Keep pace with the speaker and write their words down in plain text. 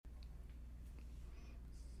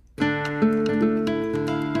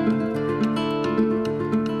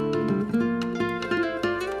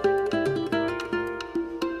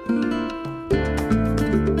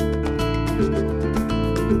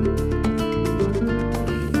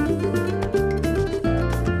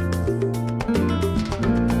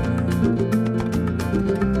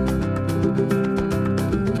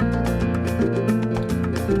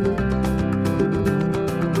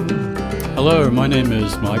my name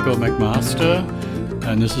is Michael McMaster,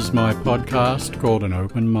 and this is my podcast called An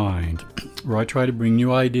Open Mind, where I try to bring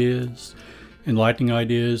new ideas, enlightening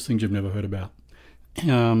ideas, things you've never heard about,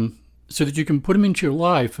 so that you can put them into your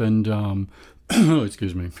life and,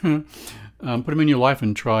 excuse me, put them in your life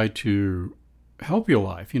and try to help your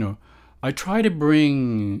life. I try to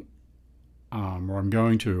bring, or I'm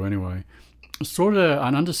going to anyway, sort of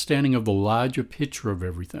an understanding of the larger picture of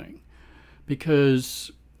everything.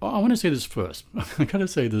 Because I want to say this first. I got to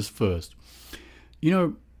say this first.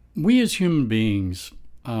 We as human beings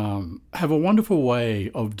have a wonderful way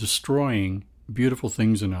of destroying beautiful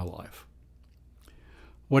things in our life.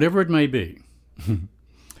 Whatever it may be.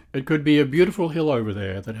 It could be a beautiful hill over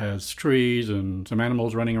there that has trees and some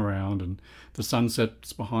animals running around, and the sun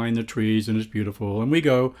sets behind the trees and it's beautiful. And we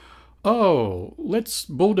go, oh, let's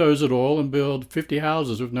bulldoze it all and build 50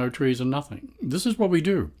 houses with no trees and nothing. This is what we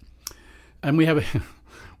do. And we have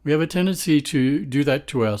a tendency to do that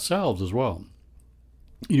to ourselves as well.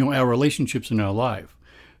 Our relationships in our life,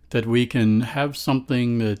 that we can have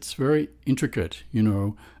something that's very intricate,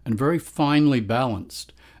 and very finely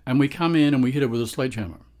balanced. And we come in and we hit it with a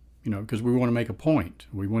sledgehammer, because we want to make a point.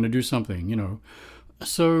 We want to do something,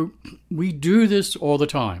 So we do this all the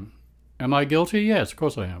time. Am I guilty? Yes, of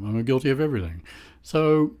course I am. I'm guilty of everything.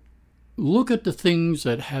 So look at the things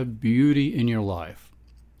that have beauty in your life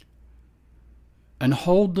and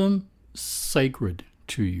hold them sacred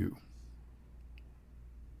to you.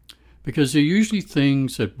 Because they're usually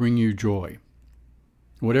things that bring you joy,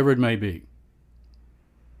 whatever it may be.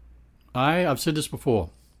 I've said this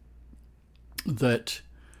before, that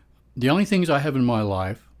the only things I have in my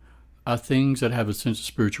life are things that have a sense of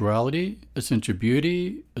spirituality, a sense of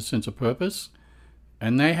beauty, a sense of purpose,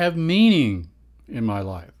 and they have meaning in my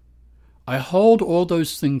life. I hold all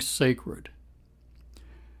those things sacred.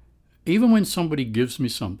 Even when somebody gives me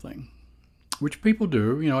something, which people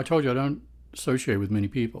do, I told you I don't associate with many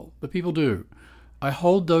people, but people do. I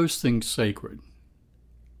hold those things sacred.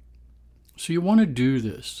 So you want to do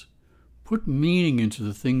this. Put meaning into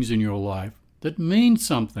the things in your life that mean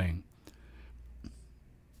something,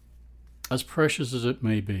 as precious as it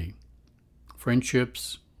may be.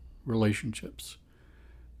 Friendships, relationships.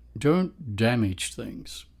 Don't damage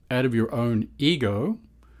things out of your own ego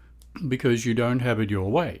because you don't have it your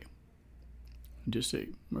way. Do you see?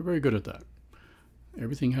 We're very good at that.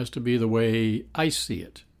 Everything has to be the way I see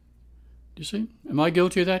it. Do you see? Am I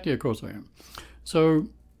guilty of that? Yeah, of course I am. So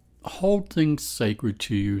hold things sacred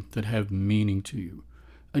to you that have meaning to you.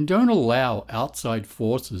 And don't allow outside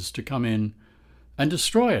forces to come in and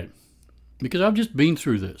destroy it. Because I've just been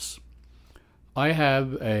through this. I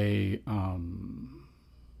have a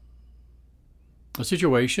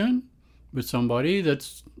situation with somebody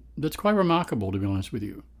that's quite remarkable, to be honest with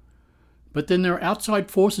you. But then there are outside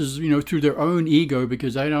forces, through their own ego,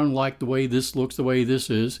 because they don't like the way this looks, the way this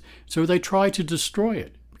is. So they try to destroy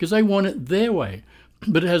it because they want it their way.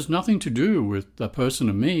 But it has nothing to do with the person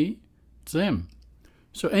and me. It's them.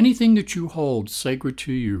 So anything that you hold sacred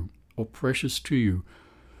to you or precious to you,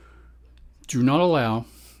 do not allow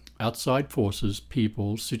outside forces,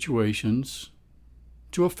 people, situations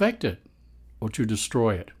to affect it or to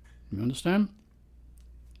destroy it. You understand?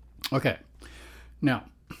 Okay. Now,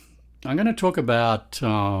 I'm going to talk about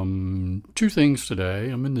two things today.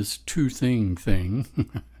 I'm in this two-thing thing,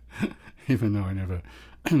 even though I never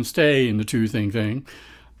stay in the two-thing thing.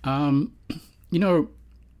 I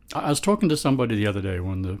was talking to somebody the other day,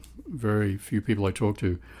 one of the very few people I talk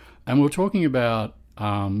to, and we were talking about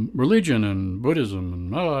religion and Buddhism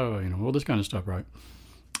and all this kind of stuff, right?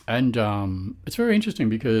 And it's very interesting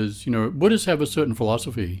because, Buddhists have a certain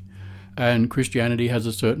philosophy, and Christianity has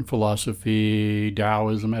a certain philosophy,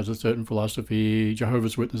 Taoism has a certain philosophy,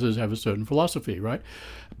 Jehovah's Witnesses have a certain philosophy, right?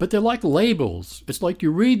 But they're like labels. It's like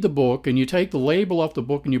you read the book and you take the label off the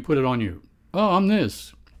book and you put it on you. Oh, I'm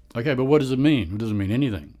this. Okay, but what does it mean? It doesn't mean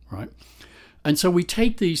anything, right? And so we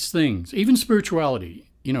take these things, even spirituality,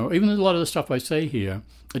 even a lot of the stuff I say here,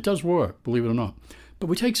 it does work, believe it or not. But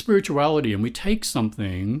we take spirituality and we take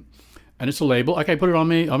something and it's a label. Okay, put it on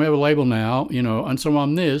me. I'm have a label now, and so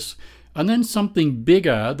I'm this. And then something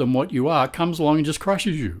bigger than what you are comes along and just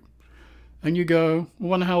crushes you. And you go, well,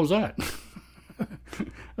 what the hell was that?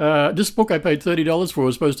 This book I paid $30 for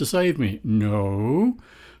was supposed to save me. No,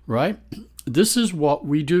 right? This is what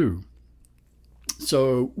we do.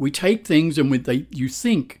 So we take things and you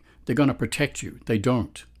think they're going to protect you. They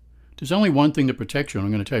don't. There's only one thing that protects you, and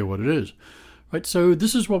I'm going to tell you what it is. Right? So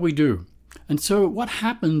this is what we do. And so what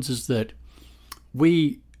happens is that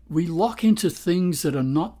we lock into things that are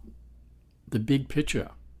not the big picture.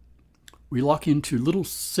 We lock into little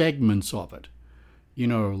segments of it.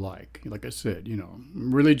 like I said,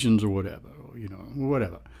 religions or whatever,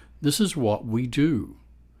 whatever. This is what we do.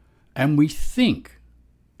 And we think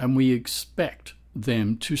and we expect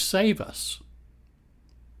them to save us.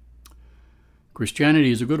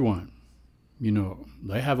 Christianity is a good one.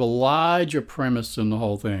 They have a larger premise in the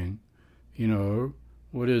whole thing.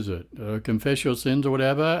 What is it? Confess your sins or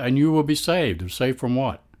whatever, and you will be saved. Saved from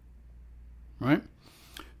what? Right?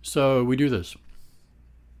 So we do this.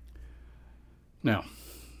 Now,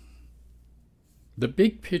 the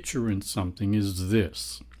big picture in something is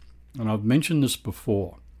this, and I've mentioned this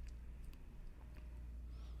before.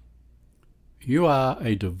 You are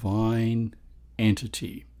a divine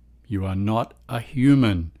entity. You are not a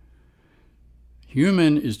human.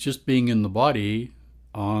 Human is just being in the body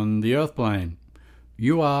on the earth plane.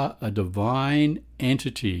 You are a divine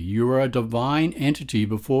entity. You were a divine entity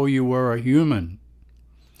before you were a human.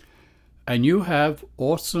 And you have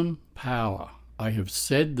awesome power. I have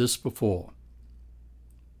said this before.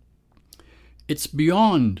 It's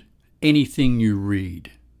beyond anything you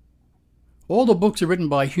read. All the books are written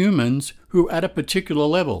by humans who are at a particular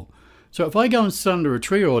level. So if I go and sit under a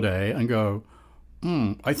tree all day and go,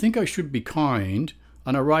 I think I should be kind,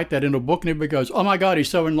 and I write that in a book and everybody goes, oh my God, he's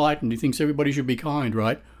so enlightened. He thinks everybody should be kind,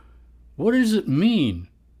 right? What does it mean?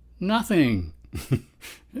 Nothing.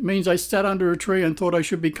 It means I sat under a tree and thought I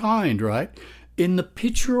should be kind, right? In the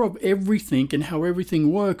picture of everything and how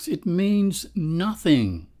everything works, it means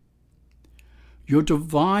nothing. Your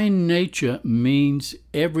divine nature means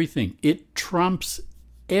everything. It trumps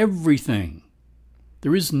everything.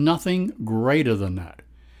 There is nothing greater than that.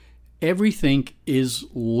 Everything is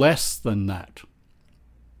less than that.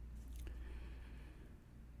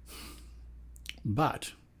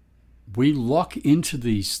 But we lock into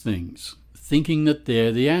these things, thinking that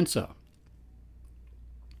they're the answer.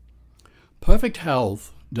 Perfect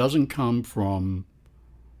health doesn't come from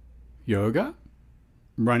yoga,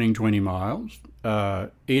 running 20 miles,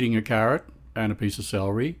 eating a carrot and a piece of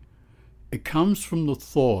celery. It comes from the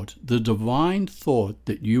thought, the divine thought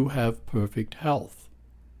that you have perfect health.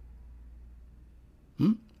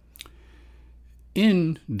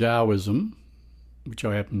 In Taoism, which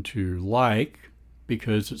I happen to like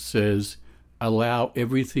because it says, allow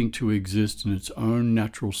everything to exist in its own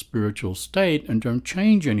natural spiritual state and don't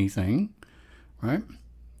change anything, right?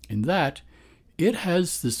 In that, it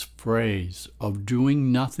has this phrase of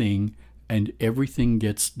doing nothing and everything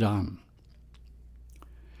gets done.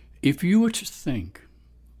 If you were to think,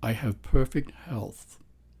 I have perfect health,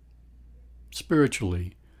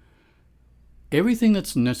 spiritually, everything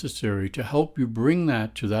that's necessary to help you bring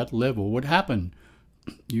that to that level would happen.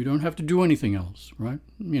 You don't have to do anything else, right?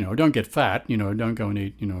 Don't get fat, don't go and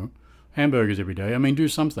eat, hamburgers every day. Do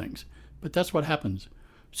some things. But that's what happens.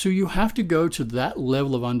 So you have to go to that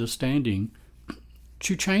level of understanding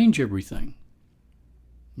to change everything.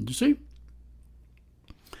 You see?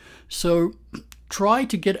 So try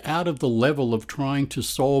to get out of the level of trying to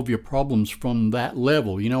solve your problems from that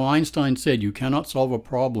level. Einstein said you cannot solve a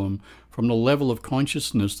problem from the level of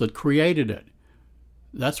consciousness that created it.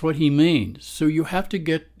 That's what he means. So you have to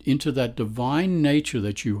get into that divine nature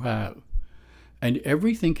that you have, and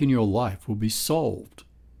everything in your life will be solved.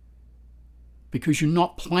 Because you're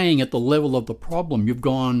not playing at the level of the problem. You've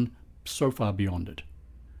gone so far beyond it.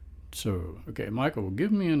 So, okay, Michael,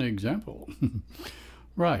 give me an example.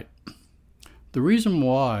 Right. The reason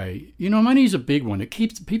why, money's a big one.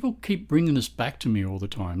 People keep bringing this back to me all the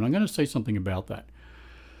time, and I'm going to say something about that.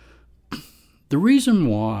 The reason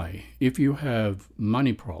why, if you have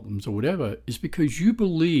money problems or whatever, is because you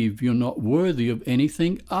believe you're not worthy of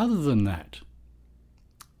anything other than that.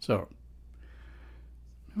 So,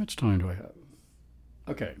 how much time do I have?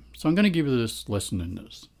 Okay, so I'm going to give you this lesson in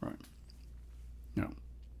this, right? Now,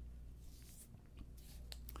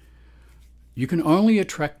 you can only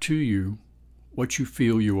attract to you what you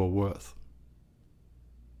feel you are worth.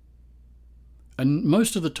 And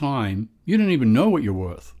most of the time, you don't even know what you're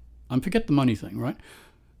worth. And forget the money thing, right?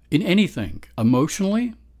 In anything,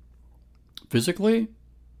 emotionally, physically,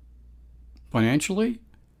 financially.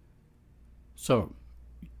 So,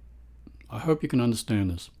 I hope you can understand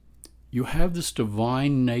this. You have this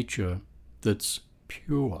divine nature that's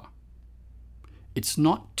pure. It's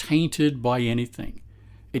not tainted by anything.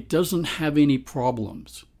 It doesn't have any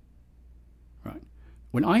problems, right?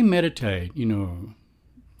 When I meditate,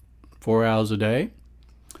 4 hours a day,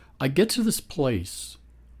 I get to this place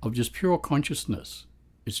of just pure consciousness.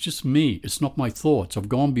 It's just me. It's not my thoughts. I've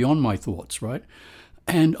gone beyond my thoughts, right?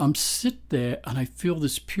 And I'm sit there and I feel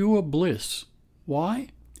this pure bliss. Why?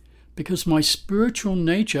 Because my spiritual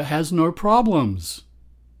nature has no problems.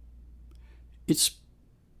 It's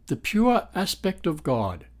the pure aspect of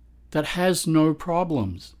God that has no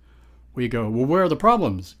problems. We go, well, where are the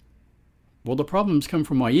problems? Well, the problems come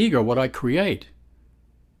from my ego, what I create.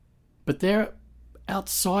 But they're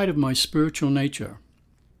outside of my spiritual nature.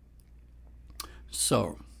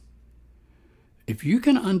 So, if you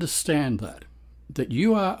can understand that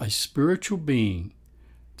you are a spiritual being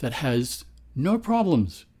that has no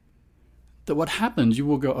problems, that what happens, you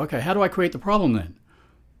will go, okay, how do I create the problem then?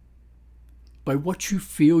 By what you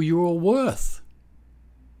feel you're worth.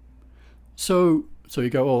 So you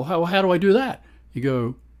go, oh, how do I do that? You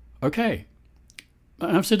go, okay,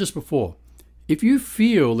 and I've said this before, if you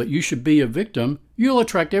feel that you should be a victim, you'll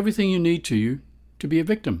attract everything you need to you to be a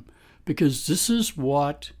victim. Because this is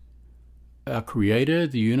what our Creator,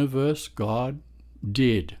 the universe, God,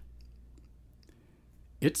 did.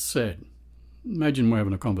 It said, imagine we're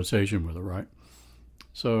having a conversation with her, right?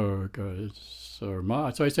 So it goes, so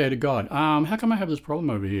I say to God, how come I have this problem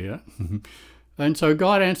over here? And so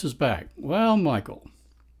God answers back, well, Michael,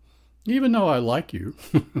 even though I like you,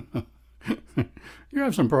 you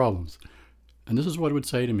have some problems. And this is what it would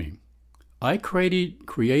say to me. I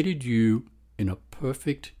created you in a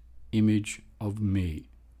perfect image of me,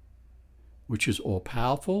 which is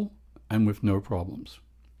all-powerful and with no problems.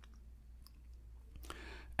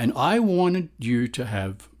 And I wanted you to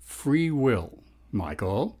have free will,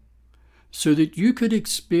 Michael, so that you could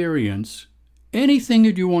experience anything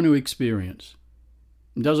that you want to experience.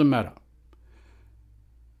 It doesn't matter.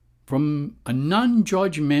 From a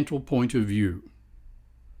non-judgmental point of view.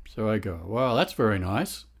 So I go, well, that's very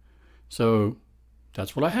nice. So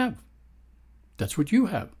that's what I have. That's what you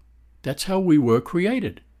have. That's how we were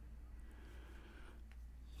created.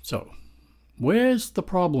 So, where's the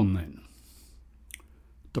problem then?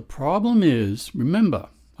 The problem is, remember,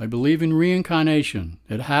 I believe in reincarnation.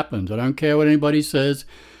 It happens. I don't care what anybody says.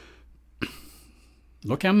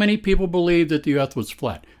 Look how many people believe that the earth was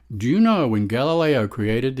flat. Do you know when Galileo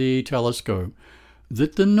created the telescope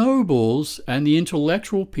that the nobles and the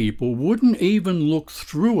intellectual people wouldn't even look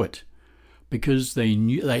through it because they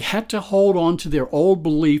knew they had to hold on to their old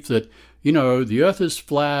belief that, the earth is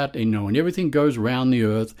flat, and everything goes around the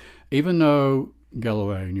earth, even though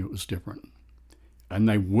Galileo knew it was different. And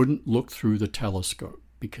they wouldn't look through the telescope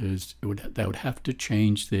because they would have to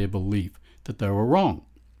change their belief that they were wrong.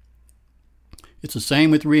 It's the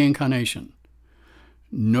same with reincarnation.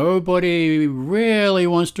 Nobody really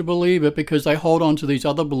wants to believe it because they hold on to these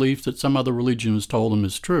other beliefs that some other religion has told them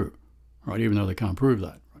is true, right? Even though they can't prove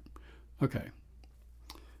that. Right? Okay.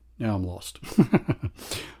 Now I'm lost.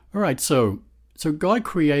 All right, so God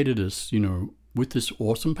created us, with this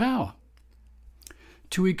awesome power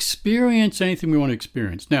to experience anything we want to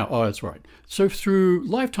experience. Now, that's right. So through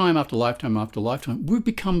lifetime after lifetime after lifetime, we've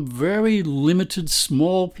become very limited,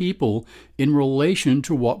 small people in relation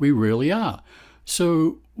to what we really are.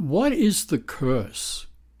 So what is the curse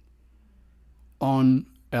on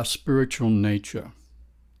our spiritual nature?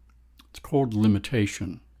 It's called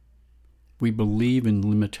limitation. We believe in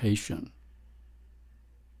limitation.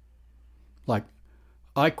 Like,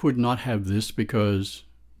 I could not have this because,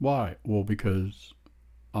 why? Well, because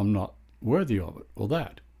I'm not worthy of it, or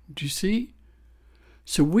that. Do you see?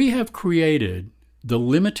 So we have created the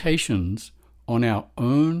limitations on our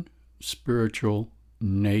own spiritual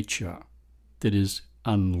nature that is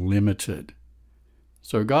unlimited.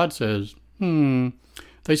 So God says,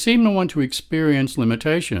 they seem to want to experience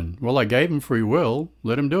limitation. Well, I gave them free will.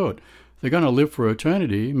 Let them do it. They're going to live for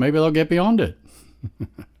eternity. Maybe they'll get beyond it.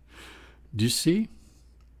 Do you see?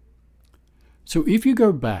 So if you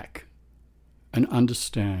go back and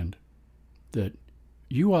understand that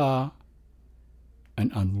you are an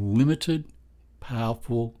unlimited,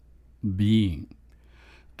 powerful being,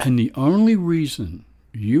 and the only reason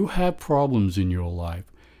you have problems in your life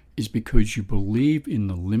is because you believe in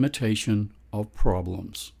the limitation of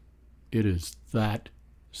problems. It is that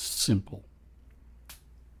simple.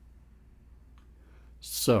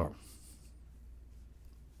 So,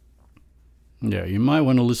 yeah, you might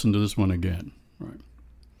want to listen to this one again, right?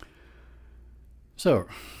 So,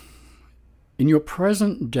 in your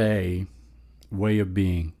present day way of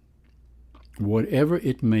being, whatever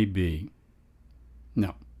it may be,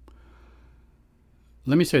 now,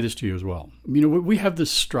 let me say this to you as well. We have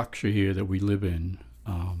this structure here that we live in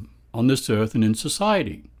on this earth and in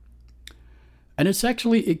society. And it's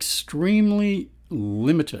actually extremely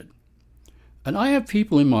limited. And I have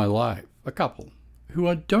people in my life, a couple,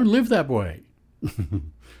 who don't live that way.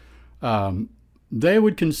 They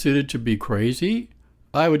would consider to be crazy.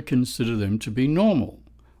 I would consider them to be normal.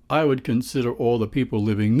 I would consider all the people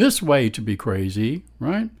living this way to be crazy,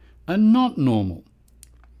 right? And not normal.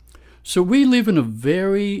 So we live in a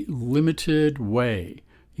very limited way.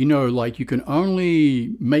 Like you can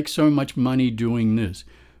only make so much money doing this.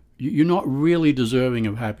 You're not really deserving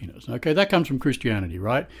of happiness. Okay, that comes from Christianity,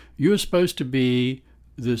 right? You're supposed to be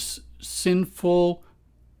this sinful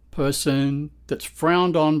person that's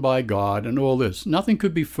frowned on by God and all this. Nothing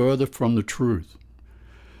could be further from the truth.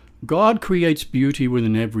 God creates beauty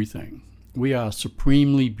within everything. We are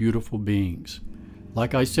supremely beautiful beings.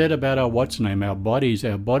 Like I said about our our bodies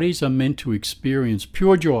are meant to experience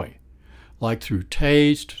pure joy, like through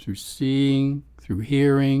taste, through seeing, through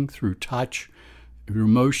hearing, through touch, through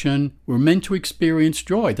emotion. We're meant to experience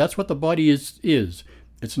joy. That's what the body is.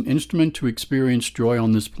 It's an instrument to experience joy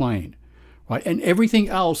on this plane. Right? And everything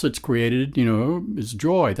else that's created, is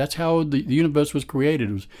joy. That's how the universe was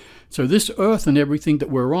created. So this earth and everything that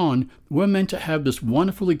we're on, we're meant to have this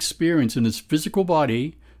wonderful experience in this physical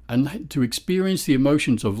body and to experience the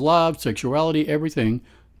emotions of love, sexuality, everything.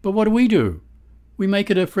 But what do? We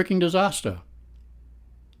make it a freaking disaster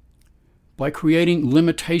by creating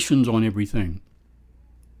limitations on everything.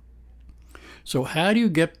 So how do you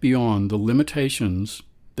get beyond the limitations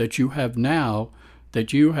that you have now,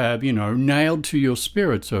 that you have, nailed to your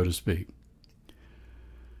spirit, so to speak?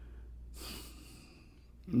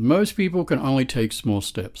 Most people can only take small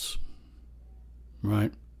steps,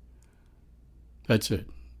 right? That's it.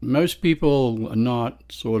 Most people are not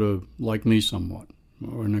sort of like me somewhat,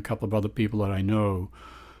 or in a couple of other people that I know,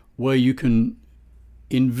 where you can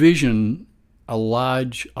envision a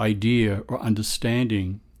large idea or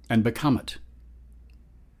understanding and become it.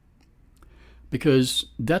 Because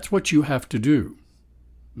that's what you have to do.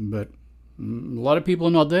 But a lot of people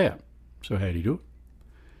are not there. So how do you do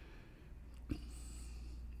it?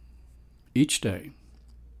 Each day,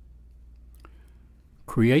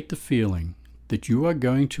 create the feeling that you are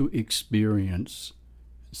going to experience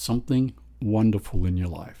something wonderful in your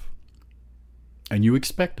life. And you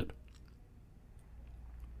expect it.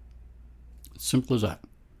 Simple as that.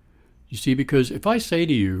 You see, because if I say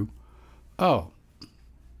to you,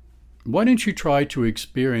 why don't you try to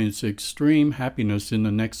experience extreme happiness in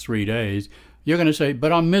the next 3 days? You're going to say,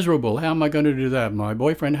 but I'm miserable. How am I going to do that? My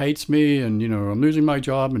boyfriend hates me and, I'm losing my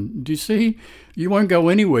job. And do you see? You won't go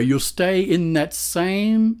anywhere. You'll stay in that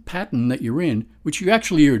same pattern that you're in, which you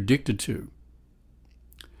actually are addicted to.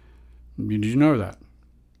 Did you know that?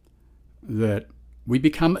 That we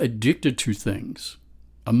become addicted to things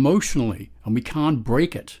emotionally and we can't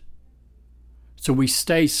break it. So we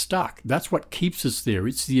stay stuck. That's what keeps us there.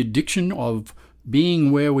 It's the addiction of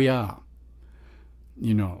being where we are.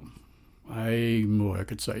 I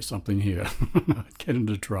could say something here. I'd get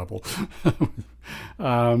into trouble.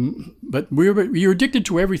 But you're addicted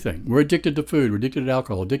to everything. We're addicted to food. We're addicted to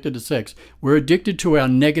alcohol. Addicted to sex. We're addicted to our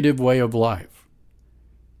negative way of life.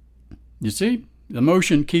 You see? The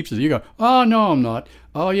emotion keeps us. You go, oh, no, I'm not.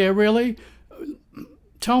 Oh, yeah, really?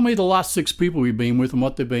 Tell me the last 6 people you've been with and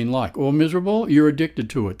what they've been like. Or miserable? You're addicted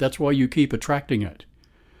to it. That's why you keep attracting it.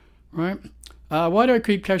 Right? Why do I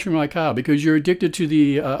keep crashing my car? Because you're addicted to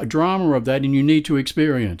the drama of that and you need to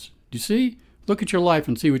experience. Do you see? Look at your life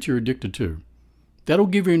and see what you're addicted to. That'll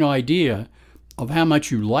give you an idea of how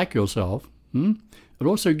much you like yourself. It'll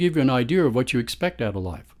also give you an idea of what you expect out of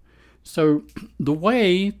life. So the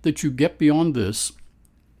way that you get beyond this,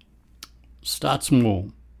 start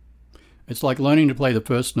small. It's like learning to play the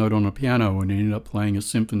first note on a piano and end up playing a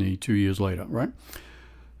symphony 2 years later, right?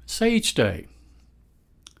 Say each day,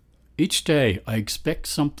 I expect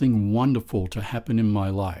something wonderful to happen in my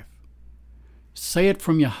life. Say it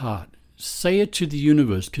from your heart. Say it to the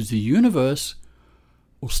universe, because the universe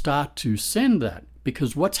will start to send that.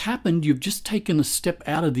 Because what's happened, you've just taken a step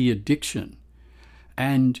out of the addiction.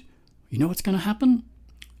 And you know what's going to happen?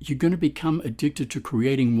 You're going to become addicted to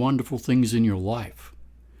creating wonderful things in your life.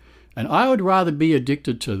 And I would rather be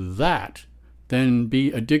addicted to that than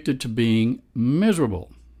be addicted to being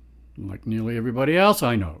miserable, like nearly everybody else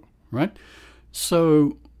I know, right?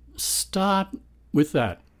 So start with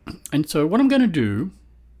that. And so what I'm going to do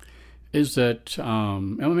is that,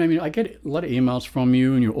 I get a lot of emails from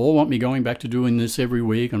you and you all want me going back to doing this every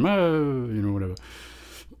week and, whatever.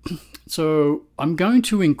 So I'm going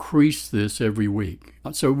to increase this every week.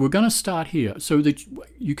 So we're going to start here so that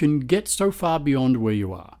you can get so far beyond where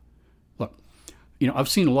you are. Look, I've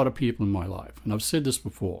seen a lot of people in my life, and I've said this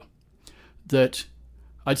before, that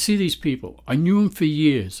I'd see these people, I knew them for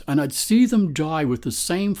years, and I'd see them die with the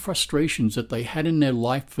same frustrations that they had in their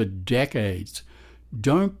life for decades.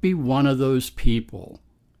 Don't be one of those people.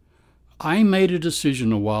 I made a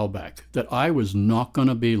decision a while back that I was not going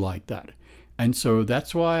to be like that. And so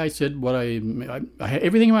that's why I said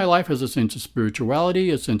everything in my life has a sense of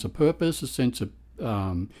spirituality, a sense of purpose, a sense of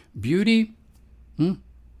beauty.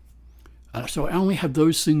 So I only have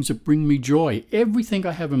those things that bring me joy. Everything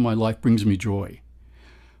I have in my life brings me joy.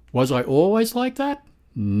 Was I always like that?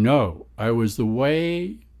 No. I was the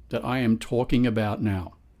way that I am talking about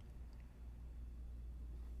now.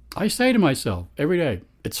 I say to myself every day,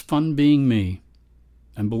 it's fun being me.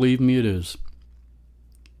 And believe me, it is.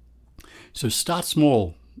 So start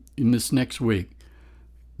small in this next week.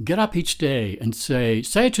 Get up each day and say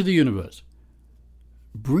it to the universe.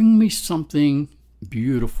 Bring me something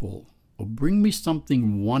beautiful, or bring me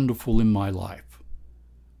something wonderful in my life.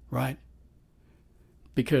 Right?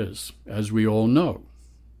 Because, as we all know,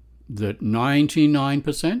 that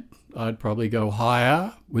 99%, I'd probably go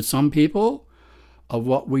higher with some people, of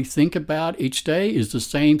what we think about each day is the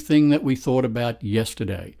same thing that we thought about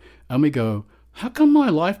yesterday. And we go, how come my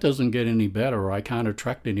life doesn't get any better, or I can't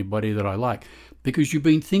attract anybody that I like? Because you've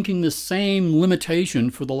been thinking the same limitation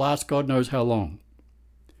for the last God knows how long.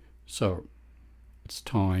 So, it's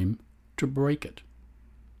time to break it.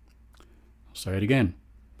 I'll say it again.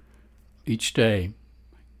 Each day,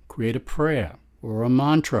 create a prayer or a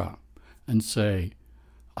mantra and say,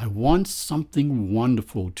 I want something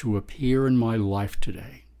wonderful to appear in my life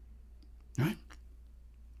today. Right?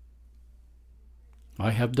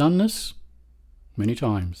 I have done this many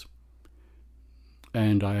times,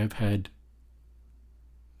 and I have had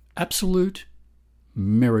absolute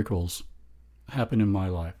miracles happen in my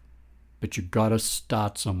life. But you gotta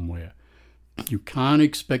start somewhere. You can't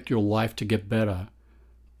expect your life to get better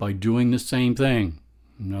by doing the same thing.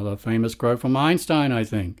 Another famous quote from Einstein, I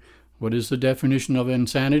think. What is the definition of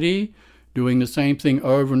insanity? Doing the same thing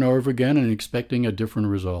over and over again and expecting a different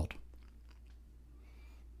result.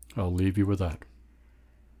 I'll leave you with that.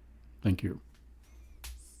 Thank you.